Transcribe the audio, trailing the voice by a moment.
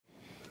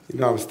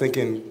I was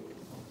thinking,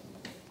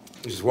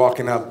 just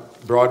walking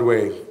up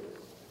Broadway,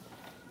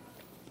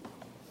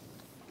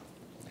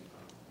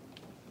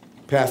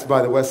 passed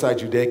by the West Side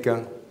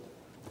Judaica,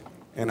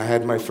 and I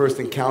had my first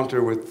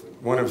encounter with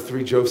one of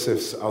three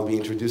Josephs I'll be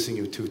introducing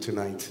you to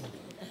tonight.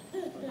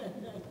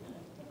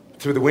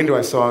 Through the window,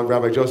 I saw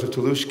Rabbi Joseph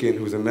Tolushkin,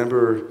 who was a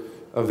member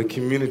of the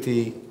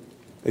community,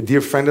 a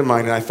dear friend of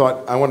mine, and I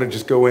thought, I want to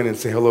just go in and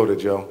say hello to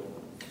Joe.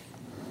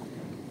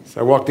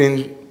 So I walked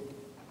in,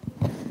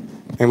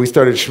 and we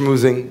started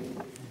schmoozing,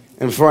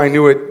 and before I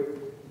knew it,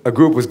 a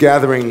group was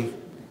gathering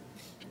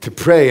to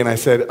pray, and I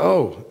said,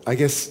 oh, I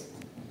guess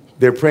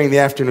they're praying the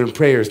afternoon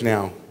prayers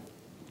now.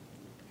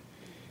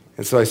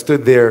 And so I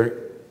stood there,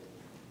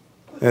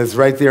 and it was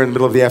right there in the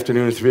middle of the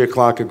afternoon at 3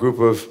 o'clock, a group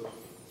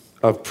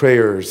of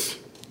prayers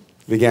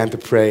began to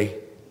pray.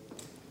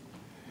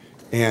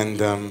 And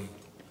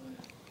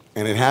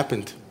it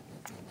happened.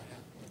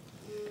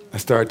 I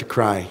started to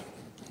cry.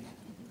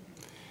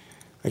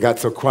 I got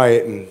so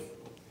quiet, and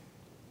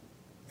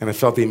I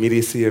felt the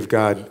immediacy of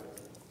God,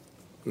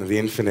 of the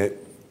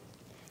infinite,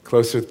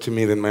 closer to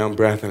me than my own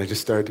breath, and I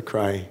just started to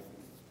cry.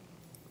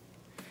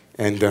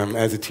 And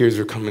as the tears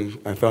were coming,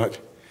 I thought,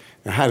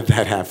 now how did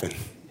that happen?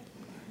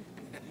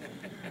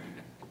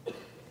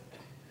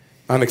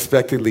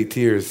 Unexpectedly,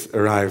 tears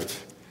arrived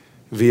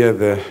via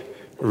the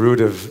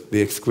root of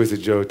the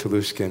exquisite Joe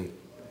Tolushkin.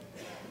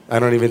 I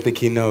don't even think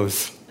he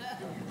knows.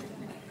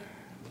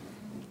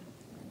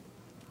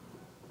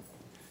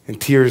 And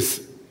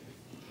tears,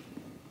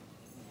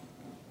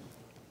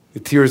 the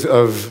tears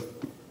of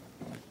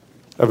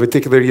a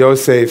particular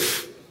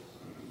Yosef,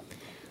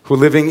 who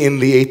living in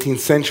the 18th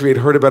century had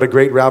heard about a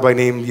great rabbi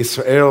named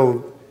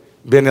Yisrael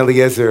ben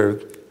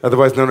Eliezer,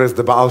 otherwise known as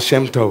the Baal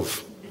Shem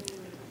Tov.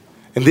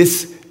 And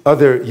this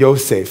other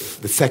Yosef,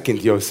 the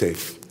second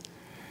Yosef,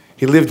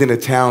 he lived in a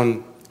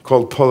town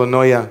called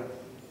Polonoia,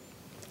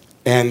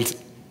 and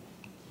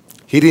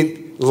he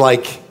didn't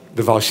like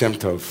the Baal Shem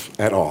Tov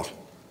at all.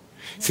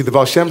 See, the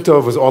Baal Shem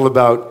Tov was all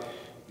about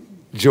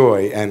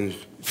joy and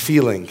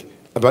feeling,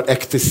 about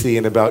ecstasy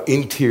and about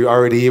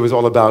interiority. It was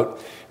all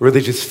about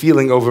religious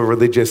feeling over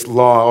religious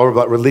law, or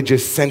about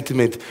religious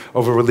sentiment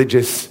over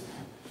religious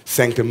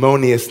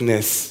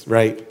sanctimoniousness,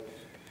 right?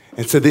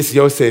 And so this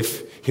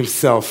Yosef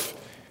himself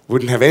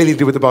wouldn't have anything to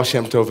do with the Baal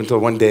Shem Tov until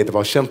one day the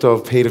Baal Shem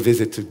Tov paid a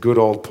visit to good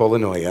old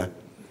Polonoia.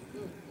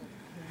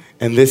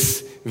 And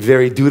this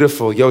very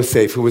dutiful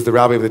Yosef, who was the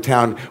rabbi of the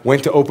town,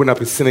 went to open up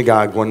his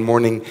synagogue one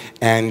morning,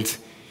 and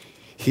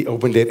he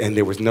opened it, and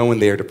there was no one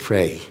there to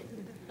pray.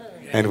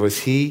 And was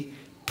he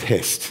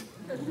pissed?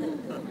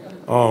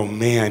 Oh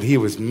man, he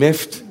was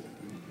miffed.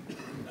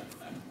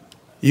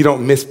 You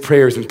don't miss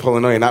prayers in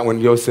Polonoia, not when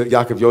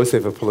Yaakov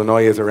Yosef of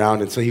Polonoia is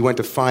around. And so he went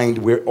to find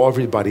where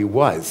everybody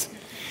was.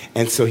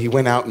 And so he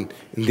went out, and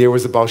there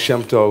was a Baal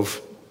Shem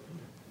Tov.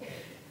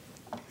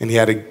 And he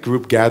had a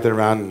group gathered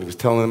around, and he was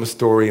telling them a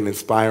story and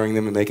inspiring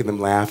them and making them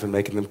laugh and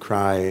making them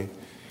cry.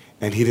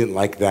 And he didn't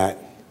like that.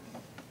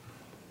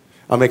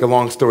 I'll make a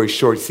long story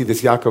short. See,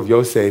 this Yaakov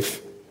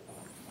Yosef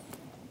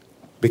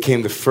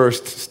became the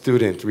first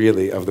student,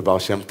 really, of the Baal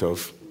Shem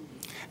Tov.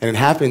 And it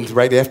happened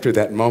right after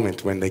that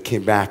moment when they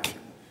came back.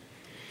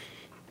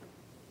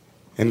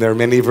 And there are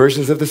many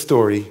versions of the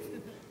story,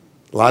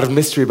 a lot of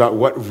mystery about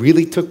what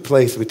really took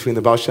place between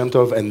the Baal Shem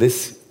Tov and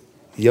this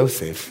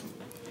Yosef.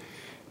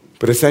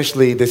 But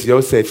essentially, this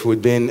Yosef, who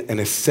had been an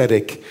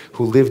ascetic,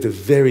 who lived a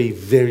very,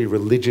 very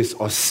religious,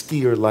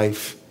 austere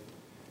life,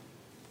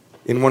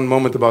 in one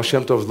moment, the Baal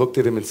Shem Tov looked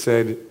at him and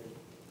said,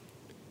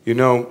 you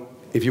know,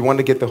 if you want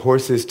to get the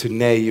horses to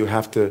neigh, you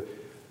have to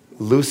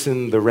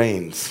loosen the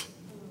reins.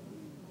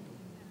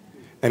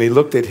 And he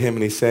looked at him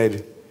and he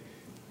said,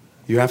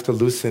 you have to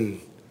loosen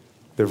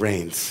the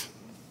reins.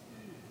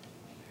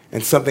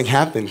 And something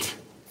happened.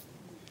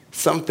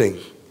 Something.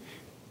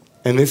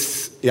 And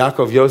this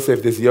Yaakov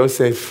Yosef, this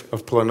Yosef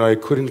of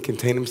Polonoia, couldn't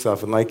contain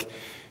himself. And like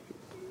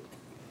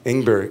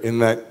Ingber in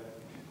that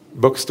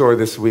bookstore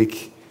this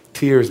week,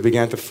 tears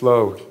began to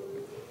flow.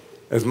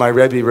 As my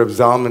Rebbe, Reb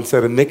Zalman,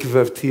 said, a mikveh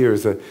of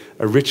tears, a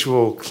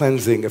ritual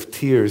cleansing of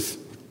tears.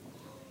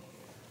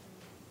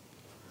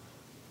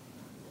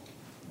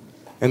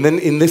 And then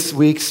in this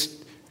week's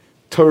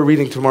Torah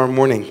reading tomorrow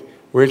morning,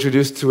 we're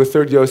introduced to a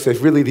third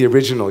Yosef, really the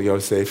original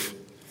Yosef.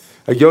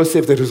 A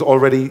Yosef that has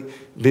already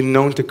been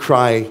known to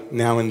cry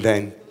now and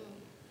then.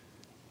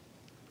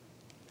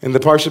 And the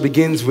parsha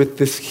begins with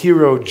this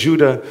hero,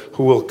 Judah,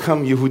 who will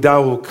come,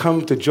 Yehudah, who will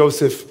come to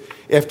Joseph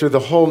after the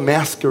whole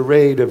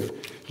masquerade of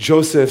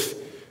Joseph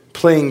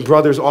playing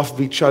brothers off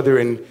of each other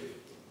and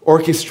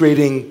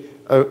orchestrating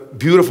a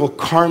beautiful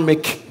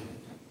karmic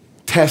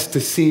test to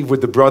see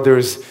would the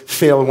brothers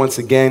fail once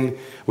again.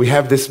 We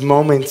have this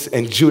moment,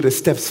 and Judah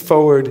steps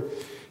forward,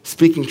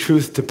 speaking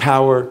truth to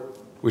power,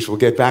 which we'll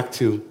get back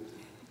to.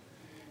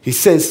 He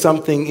says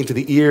something into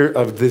the ear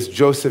of this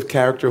Joseph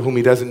character whom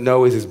he doesn't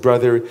know is his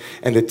brother.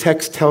 And the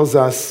text tells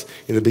us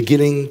in the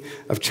beginning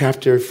of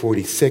chapter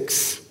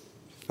 45,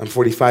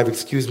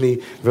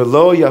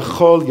 Velo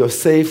yachol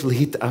Yosef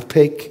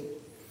lihitapek.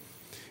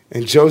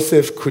 And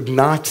Joseph could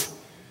not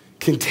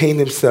contain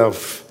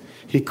himself.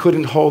 He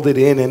couldn't hold it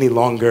in any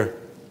longer.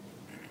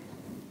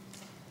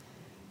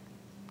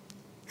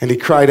 And he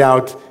cried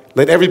out,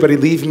 "Let everybody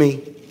leave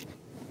me."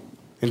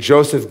 And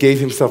Joseph gave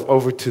himself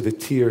over to the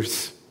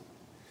tears.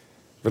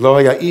 And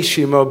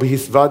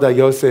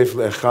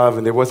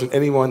there wasn't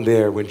anyone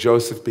there when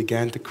Joseph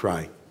began to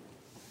cry.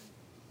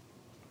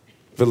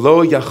 He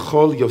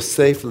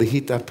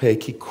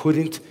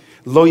couldn't.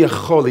 Lo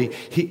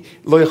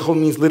yachol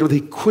means literally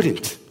he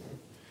couldn't.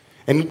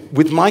 And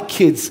with my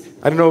kids,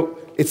 I don't know,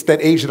 it's that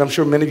age that I'm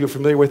sure many of you are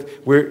familiar with,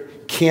 where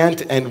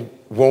can't and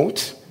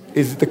won't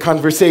is the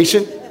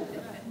conversation.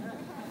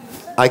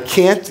 I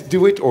can't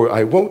do it or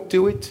I won't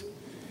do it.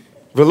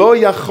 V'lo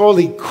yachol,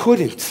 he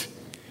couldn't.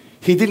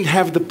 He didn't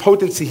have the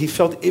potency. He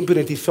felt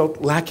impotent. He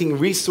felt lacking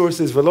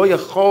resources. V'lo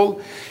yachol.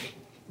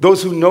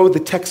 Those who know the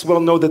text well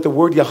know that the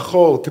word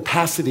yachol,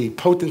 capacity,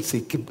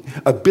 potency,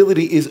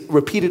 ability, is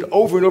repeated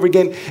over and over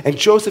again. And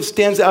Joseph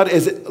stands out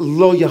as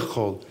lo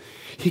yachol.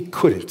 He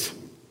couldn't.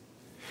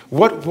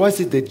 What was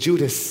it that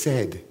Judah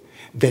said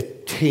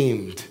that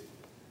tamed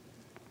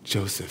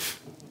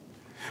Joseph?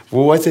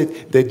 What was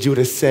it that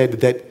Judah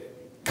said that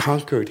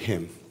conquered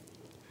him?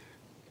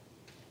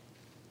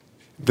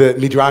 The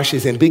Midrash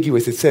is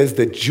ambiguous. It says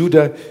that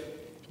Judah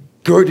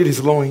girded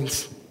his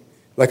loins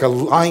like a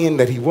lion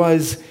that he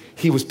was.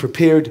 He was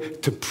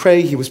prepared to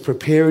pray. He was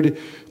prepared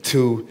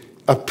to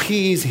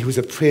appease. He was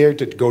prepared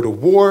to go to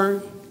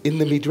war in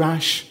the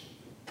Midrash.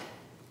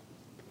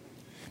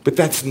 But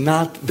that's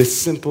not the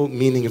simple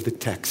meaning of the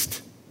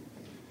text.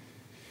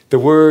 The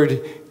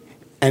word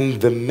and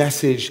the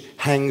message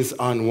hangs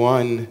on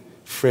one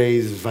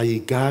phrase,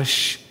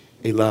 Vayigash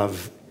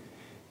elav.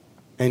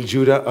 And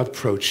Judah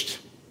approached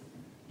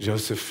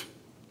Joseph.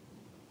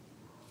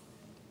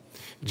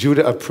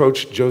 Judah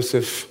approached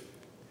Joseph.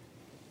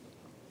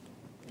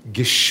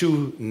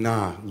 Gishu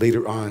na,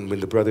 later on,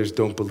 when the brothers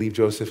don't believe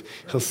Joseph,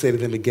 he'll say to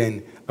them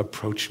again,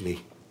 approach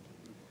me.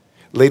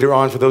 Later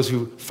on, for those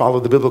who follow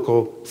the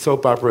biblical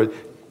soap opera,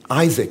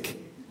 Isaac,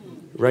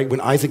 right? When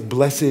Isaac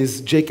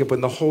blesses Jacob,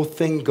 when the whole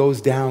thing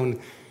goes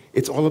down,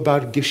 it's all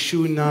about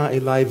Gishu na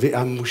elai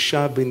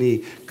ve'amusha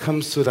bini,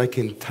 come so that I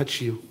can touch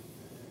you.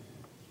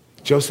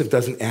 Joseph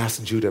doesn't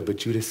ask Judah, but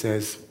Judah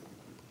says,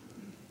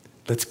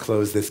 let's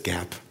close this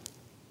gap.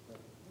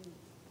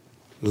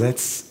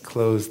 Let's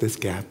close this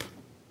gap.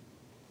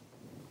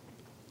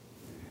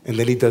 And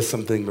then he does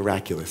something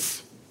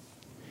miraculous.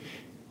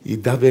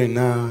 Yidaber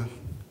na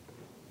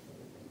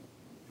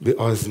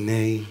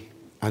be'oznei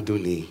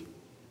Adoni.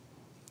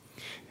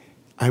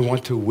 I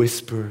want to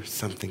whisper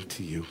something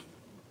to you.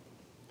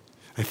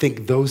 I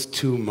think those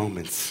two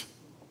moments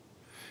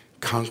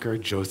conquer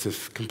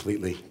Joseph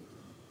completely.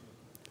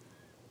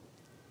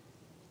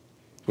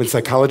 When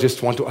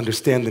psychologists want to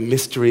understand the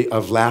mystery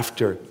of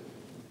laughter,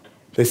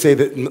 they say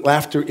that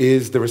laughter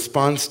is the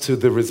response to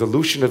the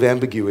resolution of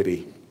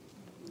ambiguity.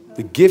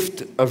 The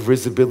gift of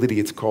risibility,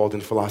 it's called in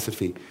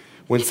philosophy.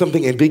 When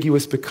something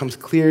ambiguous becomes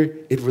clear,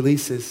 it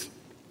releases.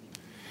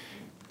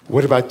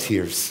 What about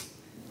tears?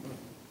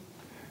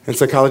 And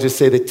psychologists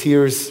say that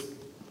tears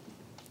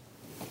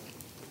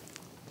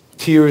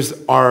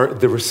are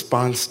the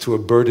response to a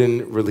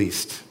burden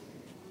released.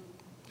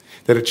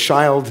 That a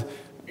child,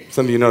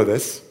 some of you know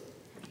this,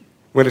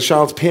 when a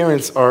child's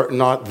parents are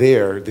not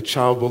there, the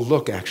child will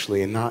look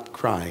actually and not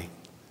cry.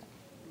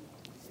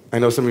 I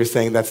know some of you are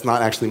saying that's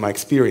not actually my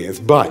experience,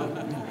 but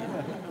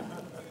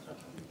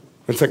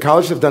when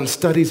psychologists have done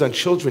studies on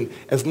children,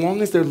 as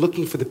long as they're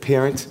looking for the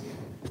parent,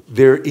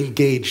 they're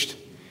engaged.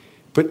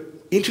 But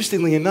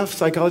interestingly enough,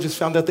 psychologists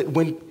found out that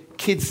when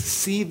kids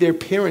see their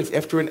parents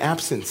after an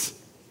absence,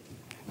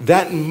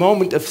 that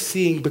moment of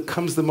seeing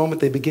becomes the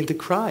moment they begin to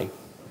cry,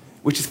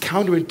 which is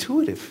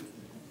counterintuitive.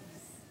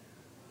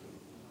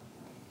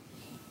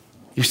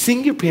 You're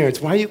seeing your parents.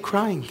 Why are you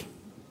crying?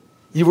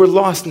 You were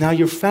lost. Now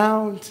you're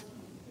found.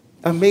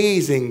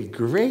 Amazing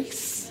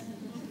grace.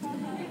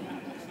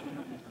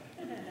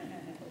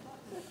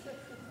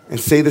 And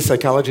say the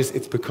psychologist,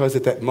 it's because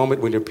at that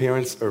moment when your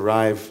parents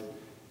arrive,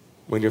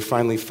 when you're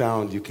finally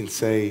found, you can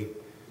say,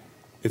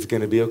 it's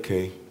going to be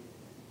okay.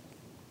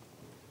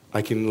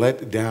 I can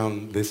let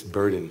down this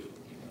burden.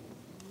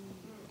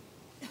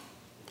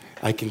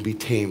 I can be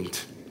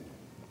tamed.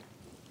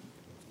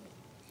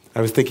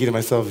 I was thinking to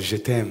myself, je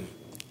t'aime.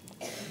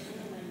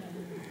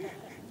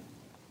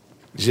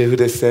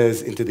 Jehudah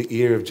says into the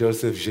ear of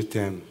Joseph, je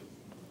t'aime.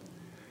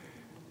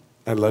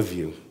 I love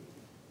you.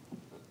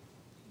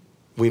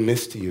 We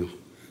missed you.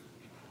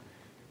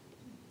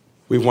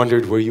 We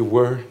wondered where you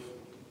were.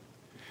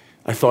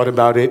 I thought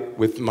about it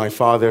with my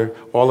father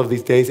all of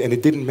these days, and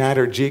it didn't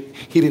matter. He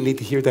didn't need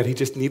to hear that. He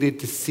just needed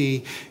to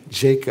see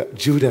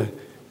Judah.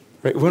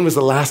 Right? When was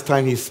the last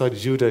time he saw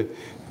Judah?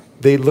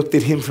 They looked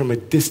at him from a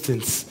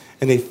distance,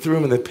 and they threw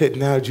him in the pit.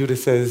 Now Judah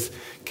says,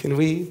 can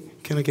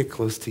I get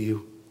close to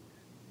you?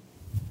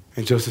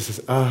 And Joseph says,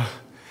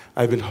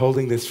 I've been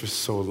holding this for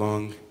so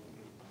long.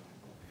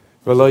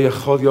 And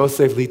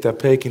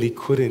he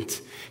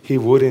couldn't. He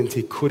wouldn't.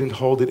 He couldn't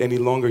hold it any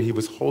longer. He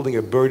was holding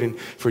a burden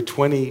for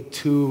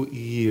 22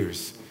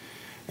 years.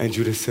 And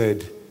Judah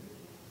said,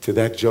 to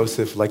that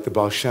Joseph, like the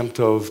Baal Shem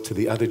Tov, to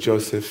the other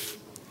Joseph.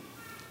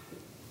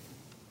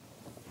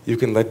 You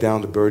can let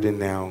down the burden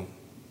now.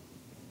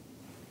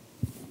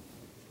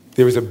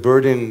 There was a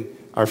burden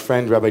our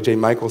friend Rabbi Jay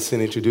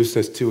Michelson introduced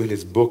us to in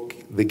his book,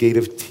 The Gate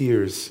of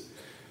Tears,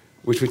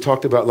 which we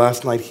talked about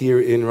last night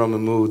here in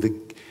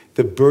Romamu,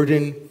 the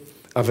burden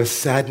of a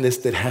sadness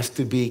that has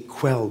to be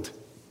quelled,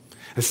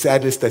 a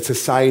sadness that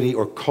society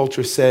or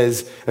culture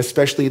says,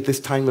 especially at this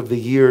time of the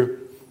year,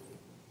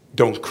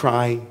 don't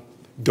cry,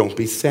 don't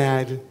be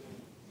sad.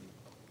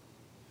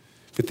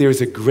 But there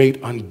is a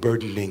great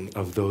unburdening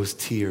of those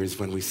tears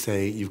when we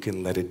say you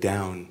can let it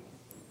down.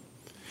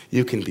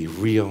 You can be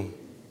real.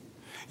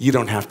 You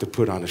don't have to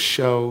put on a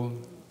show.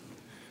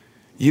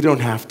 You don't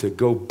have to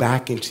go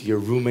back into your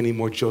room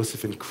anymore,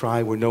 Joseph, and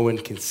cry where no one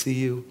can see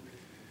you.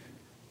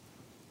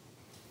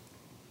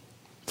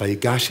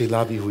 Vayigash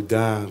elav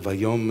Yehuda,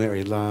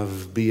 vayomer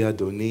elav bi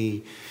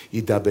Adoni,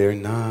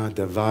 yidaber na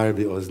davar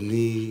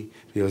beozni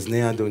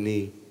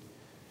Adoni.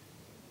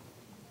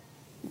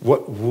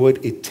 What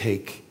would it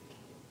take?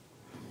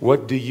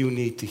 What do you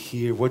need to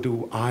hear? What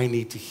do I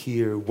need to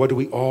hear? What do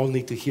we all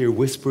need to hear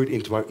whispered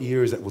into our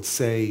ears that will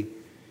say,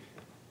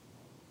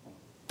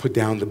 put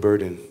down the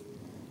burden?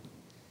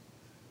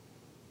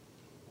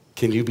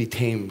 Can you be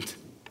tamed?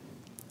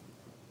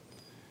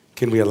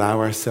 Can we allow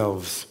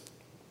ourselves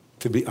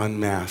to be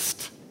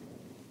unmasked?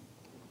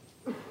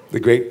 The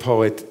great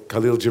poet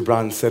Khalil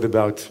Gibran said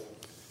about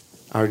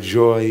our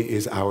joy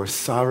is our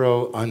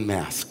sorrow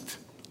unmasked.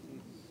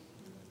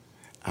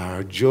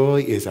 Our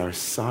joy is our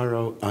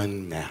sorrow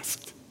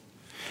unmasked.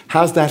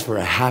 How's that for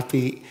a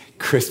happy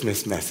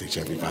Christmas message,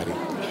 everybody?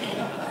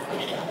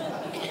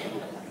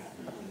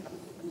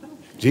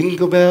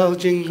 Jingle bell,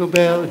 jingle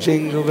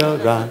bell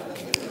rock.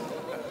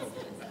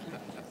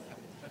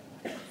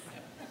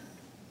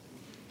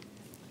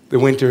 The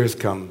winter has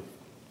come.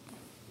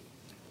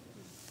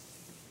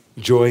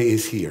 Joy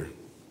is here.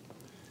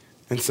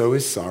 And so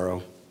is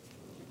sorrow.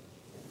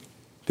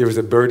 There is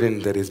a burden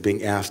that is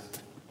being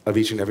asked of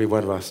each and every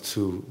one of us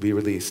to be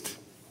released.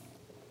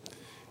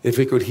 If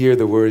we could hear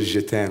the words,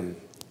 Je t'aime,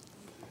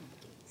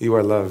 you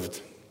are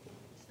loved.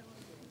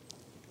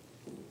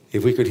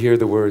 If we could hear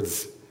the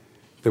words,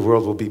 the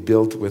world will be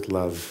built with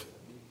love.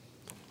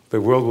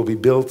 The world will be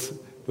built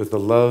with the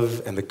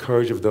love and the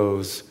courage of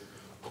those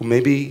who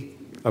maybe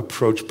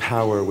approach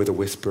power with a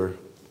whisper,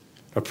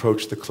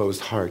 approach the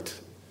closed heart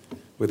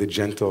with a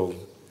gentle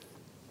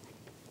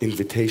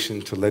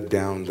invitation to let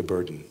down the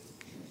burden.